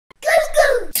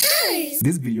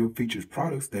This video features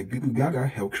products that Goo Goo Gaga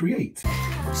helped create.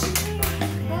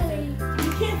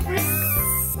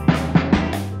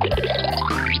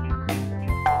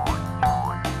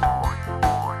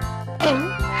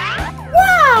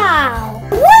 Wow!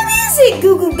 What is it,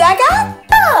 Goo Goo Gaga?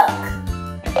 Look!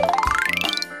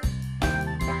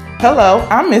 Hello,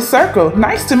 I'm Miss Circle.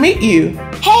 Nice to meet you.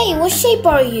 Hey, what shape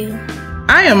are you?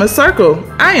 I am a circle.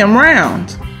 I am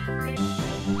round.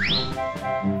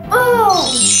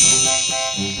 Oh!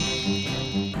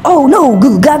 Oh no,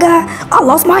 Goo Goo Gaga, I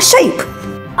lost my shape.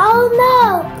 Oh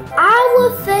no! I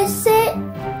will fix it.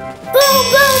 Boom,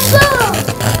 boom, boom!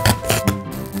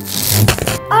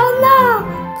 Oh no!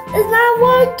 It's not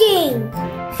working.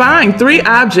 Find 3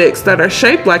 objects that are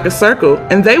shaped like a circle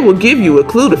and they will give you a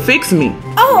clue to fix me.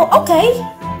 Oh, okay.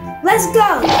 Let's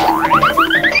go.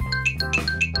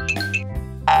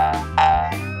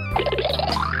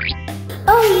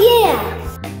 Oh yeah.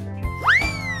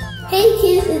 Hey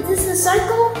kids, is this a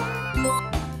circle?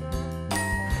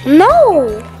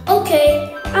 No.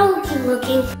 Okay, I will keep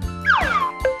looking.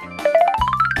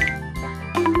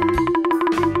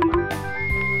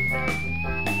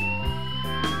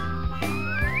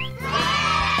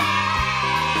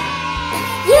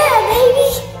 Yeah, baby.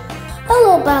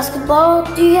 Hello, basketball.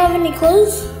 Do you have any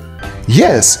clues?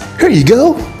 Yes, here you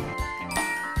go.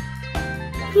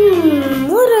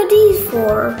 What are these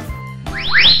for?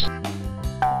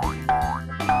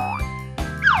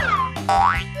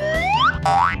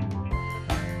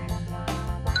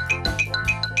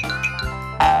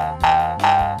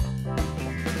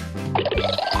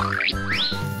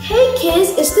 Hey kids,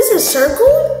 is this a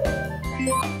circle?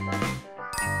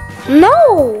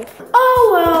 No! Oh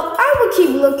well, I will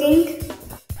keep looking.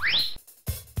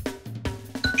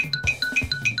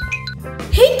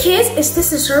 Hey kids, is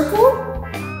this a circle?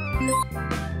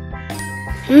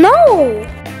 No!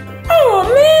 Oh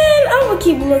man, I will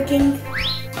keep looking.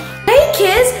 Hey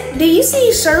kids, do you see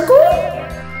a circle?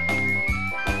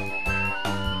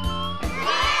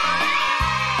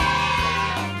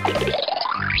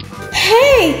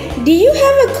 Hey, do you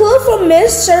have a clue for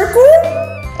Miss Circle?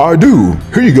 I do.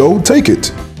 Here you go. Take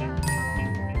it.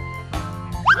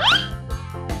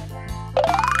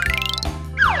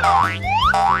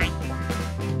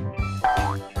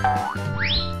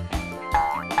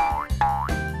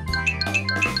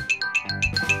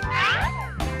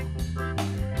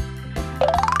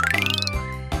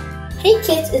 Hey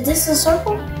kids, is this a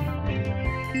circle?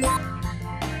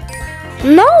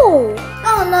 No!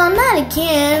 Oh no, not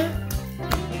again.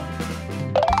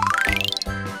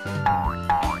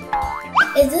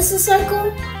 Is this a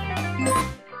circle?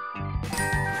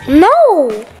 No!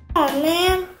 Oh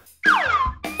man.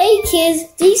 Hey kids,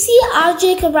 do you see an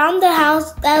object around the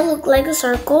house that looks like a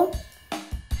circle?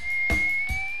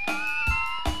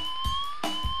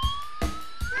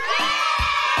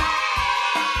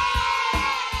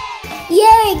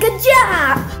 Yay, good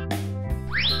job!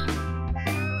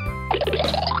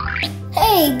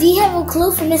 Hey, do you have a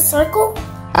clue for Miss Circle?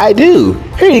 I do.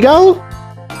 Here you go.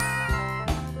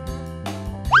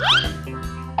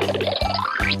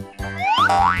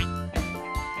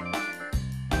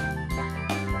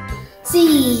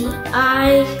 C-I-R-C-L-E.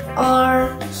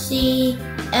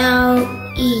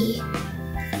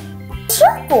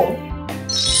 Circle.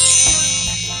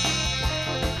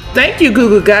 Thank you, Goo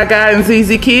Goo Gaga and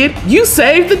ZZ Kid. You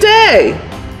saved the day.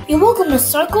 You're welcome, Miss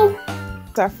Circle.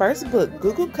 It's our first book,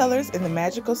 Goo Goo Colors and the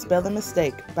Magical Spelling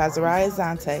Mistake by Zariah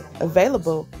Zante,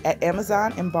 available at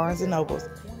Amazon and Barnes & Nobles.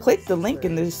 Click the link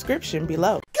in the description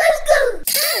below.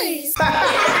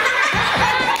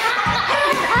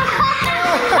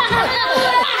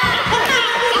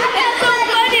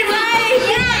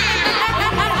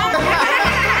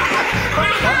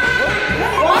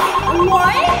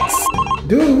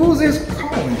 Dude, who's this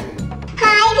calling?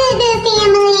 Hi, Goo Goo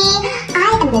family. I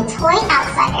am the toy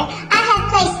outsider. I have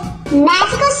placed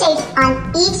magical shapes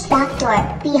on each locked door.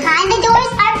 Behind the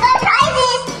doors are fun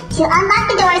prizes. To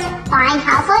unlock the doors, find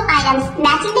household items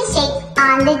matching the shapes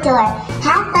on the door.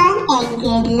 Have fun and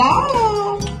good luck.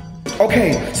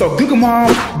 Okay, so Goo Goo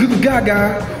Mom, Goo Goo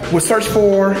Gaga will search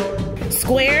for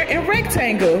Square and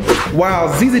rectangle. while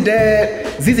ZZ Dad,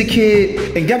 ZZ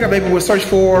Kid, and Gaga Baby will search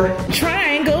for.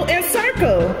 Triangle and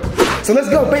circle. So let's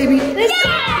go, baby.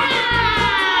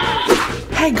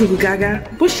 Hey, Goo Goo Gaga,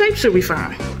 what shape should we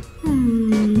find?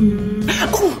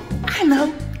 Oh, I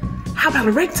know. How about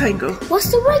a rectangle? What's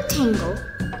the rectangle?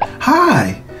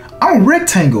 Hi, I'm a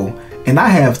rectangle, and I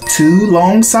have 2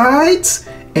 long sides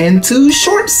and 2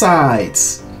 short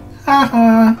sides.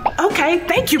 Haha. Okay,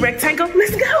 thank you, rectangle.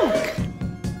 Let's go.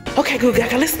 Okay, Goo Goo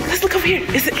Gaga, let's look over here.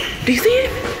 Do you see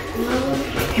it? No.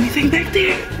 Anything back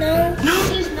there? No. No?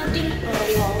 There's nothing but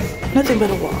a wall. Nothing but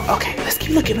a wall. Okay, let's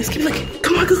keep looking. Let's keep looking.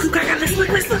 Come on, Goo Goo Gaga. Let's look.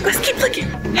 Let's look. Let's keep looking.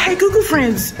 Hey, Goo Goo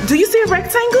friends. Do you see a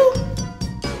rectangle?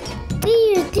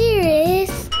 There is.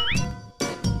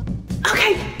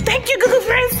 Okay, thank you, Goo Goo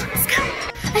friends. Let's go.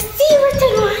 I see a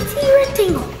rectangle. I see a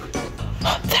rectangle.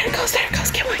 Oh, there it goes. There it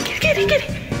goes. Come on, get it.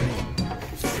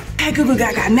 Hey, Goo Goo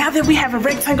Gaga. Now that we have a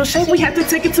rectangle shape, we have to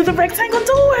take it to the rectangle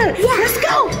door. Yeah. Let's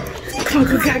go. Come on,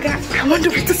 Goo Goo Gaga. I wonder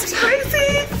what the surprise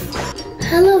is.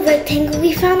 Hello, rectangle.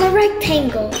 We found a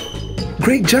rectangle.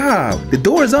 Great job. The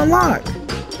door is unlocked.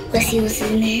 Let's see what's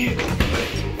in there.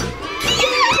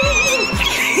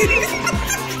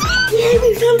 Yeah,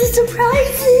 we found the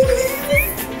surprises.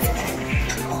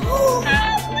 Oh,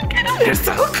 look at them. They're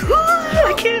so cool.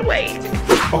 I can't wait.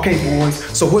 Okay, boys.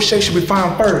 So what shape should we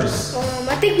find first?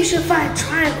 I think we should find a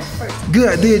triangle first.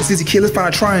 Good idea, Sissy Kid. Let's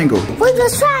find a triangle. What's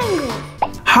a triangle?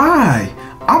 Hi,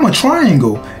 I'm a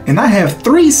triangle, and I have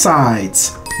 3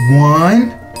 sides.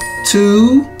 1,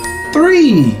 2,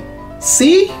 3.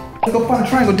 See? Let's go find a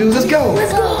triangle, dudes. Let's go.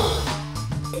 Let's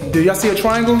go. Do y'all see a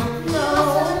triangle?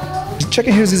 No. Check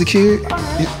in here, Sissy Kid.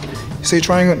 You see a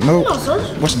triangle? No. No, sir.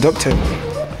 What's the duct tape?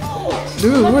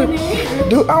 Dude, what?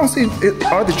 Dude, I don't see.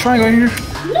 Are the triangle in here?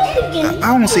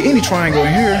 I don't see any triangle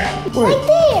in here. What? Right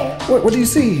there. What do you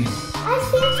see? I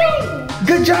see a triangle.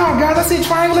 Good job, guys. I see a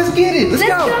triangle. Let's get it. Let's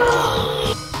go.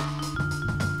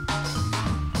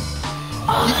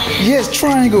 Yes,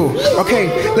 triangle. Okay,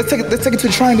 let's take it to the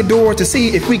triangle door to see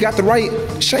if we got the right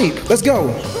shape. Let's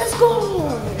go. Let's go.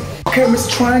 Okay, Mr.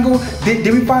 Triangle, did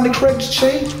we find the correct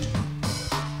shape?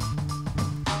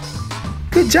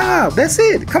 Good job. That's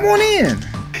it. Come on in.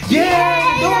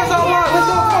 Yeah, the door's unlocked. Let's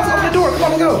go. Come on, open the door. Come on,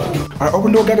 let's go. All right,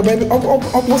 open the door, Gaga baby.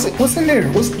 Open. What's in there?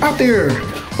 What's out there?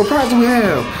 What prize do we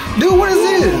have? Dude, what is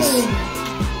this?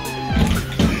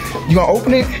 You gonna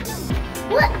open it?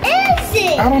 What is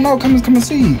it? I don't know. Come and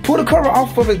see. Pull the cover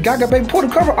off of it, Gaga baby. Pull the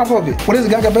cover off of it. What is it,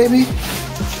 Gaga baby?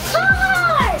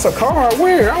 Car. It's a car.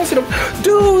 Where? I don't see the.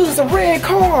 Dude, it's a red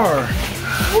car.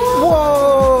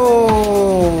 Whoa.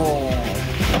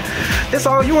 It's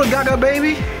all yours, Gaga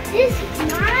baby. This is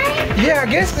mine? Yeah, I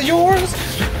guess it's yours.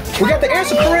 We got the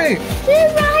answer correct. Can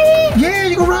I ride it? Yeah,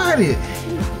 you can ride it.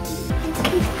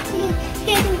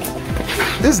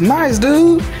 This is nice,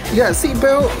 dude. You got a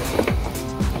seatbelt.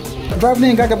 Drive it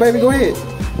in, Gaga baby. Go ahead.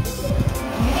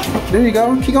 There you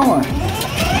go. Keep going.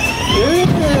 Yeah.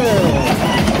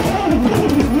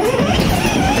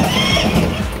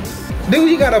 Dude,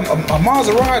 you got a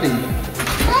Maserati.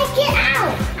 I get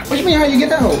out. What you mean, how you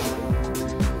get out?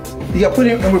 You got to put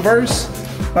it in reverse.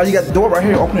 Now you got the door right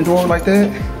here. Open the door like that.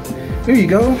 There you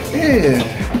go. Yeah.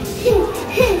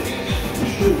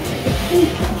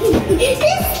 This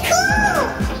is cool.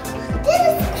 This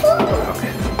is cool.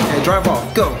 Okay. Okay, drive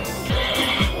off. Go.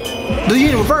 Do you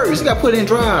in reverse? You got to put it in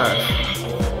drive.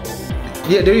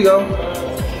 Yeah, there you go.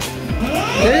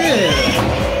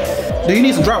 Yeah. Do you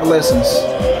need some driver lessons?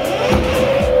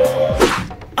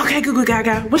 Okay, Goo Goo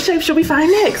Gaga. What shape should we find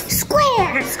next?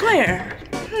 Square. Square.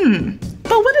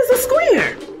 But what is a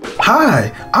square?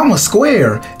 Hi, I'm a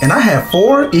square, and I have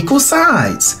 4 equal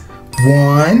sides.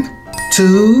 1,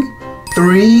 2,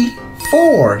 3,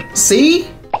 4. See?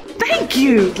 Thank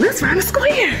you. Let's find a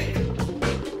square.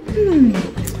 I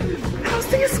don't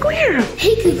see a square.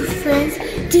 Hey, Google friends.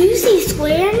 Do you see a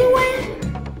square anywhere?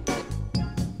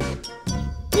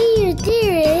 There it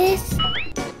is.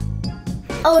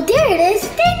 Oh, there it is.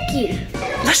 Thank you.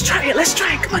 Let's try it. Let's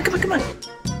try it. Come on.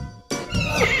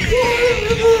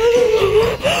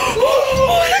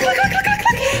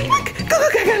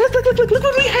 Look. Look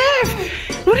what we have.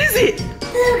 What is it?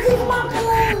 Look, my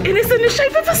pillow. And it's in the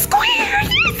shape of a square.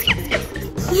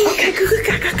 Yes. Okay, Goo Goo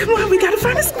Gaga, come on. We gotta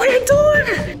find a square door.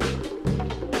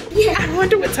 Yeah. I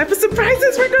wonder what type of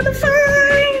surprises we're gonna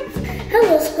find.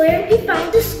 Hello, square. We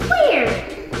found the square.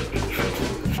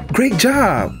 Great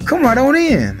job. Come right on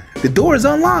in. The door is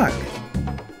unlocked.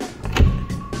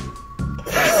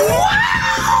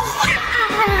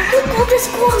 Look at this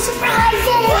cool surprises.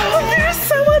 Oh, they're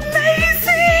so amazing.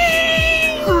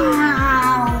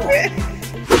 Wow.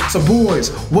 So boys,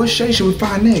 what shape should we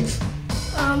find next?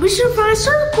 We should find a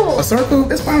circle. A circle?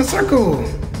 Let's find a circle.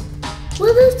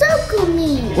 What does circle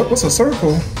mean? What's a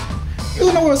circle? You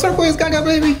don't know what a circle is, Gaga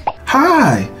baby?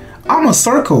 Hi, I'm a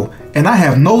circle, and I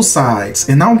have no sides,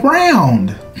 and I'm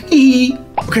round.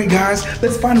 Okay, guys,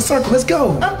 let's find a circle. Let's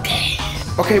go. Okay.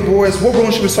 Okay, boys, what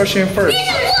room should we search in first?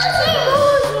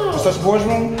 Search the boys'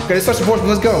 room? Okay, let's search the boys' room.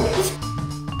 Let's go.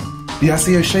 Do y'all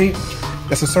see a shape?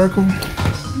 That's a circle?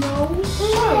 No.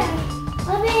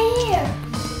 Over here.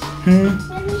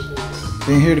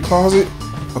 In here, the closet?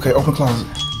 Okay, open closet.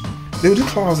 Dude, this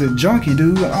closet junky,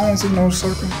 dude. I don't see no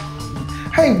circle.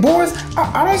 Hey, boys,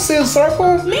 I don't see a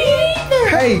circle. Me either.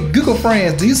 Hey, Google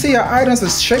friends, do you see our items the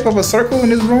shape of a circle in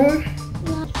this room?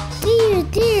 There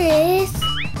is.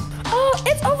 Oh,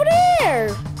 it's over there.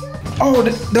 Oh,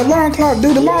 the alarm clock,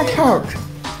 dude, the alarm clock.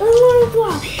 The alarm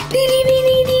clock. Ding, ding, ding,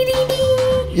 ding, ding, ding,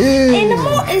 ding. Yeah. In the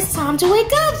morning, it's time to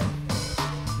wake up.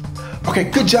 Okay,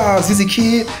 good job, Zizzy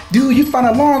Kid. Dude, you found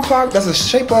an alarm clock that's the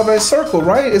shape of a circle,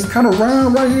 right? It's kind of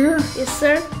round right here. Yes,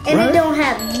 sir. And Right? it don't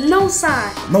have no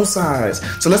size. No size.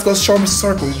 So let's go show Mr.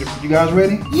 Circle. You guys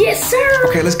ready? Yes, sir.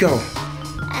 Okay, let's go.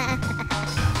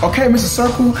 Okay, Mr.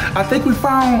 Circle, I think we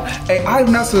found an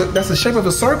item that's the shape of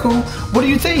a circle. What do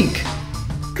you think?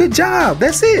 Good job.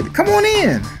 That's it. Come on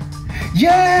in. Yay!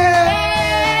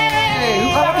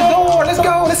 Open the door. Let's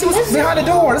go. Let's see what's behind the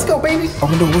door. Let's go, baby.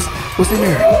 Open the door. What's in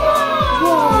there? Whoa.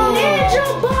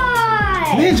 Ninja bots.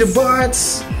 Ninja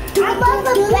bots. I love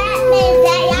the Batman,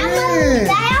 Daddy.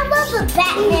 I love the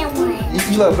Batman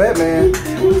one. You love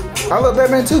Batman. I love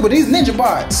Batman too, but these ninja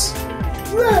bots.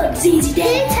 Look, ZZ Can you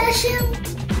Dad. touch him?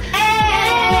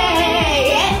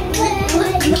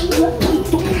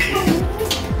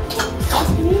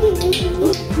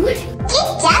 Good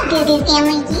job, Goo Goo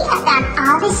family. You have found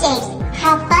all the shapes.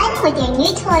 Have fun with your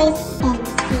new toys and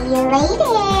see you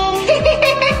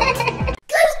later.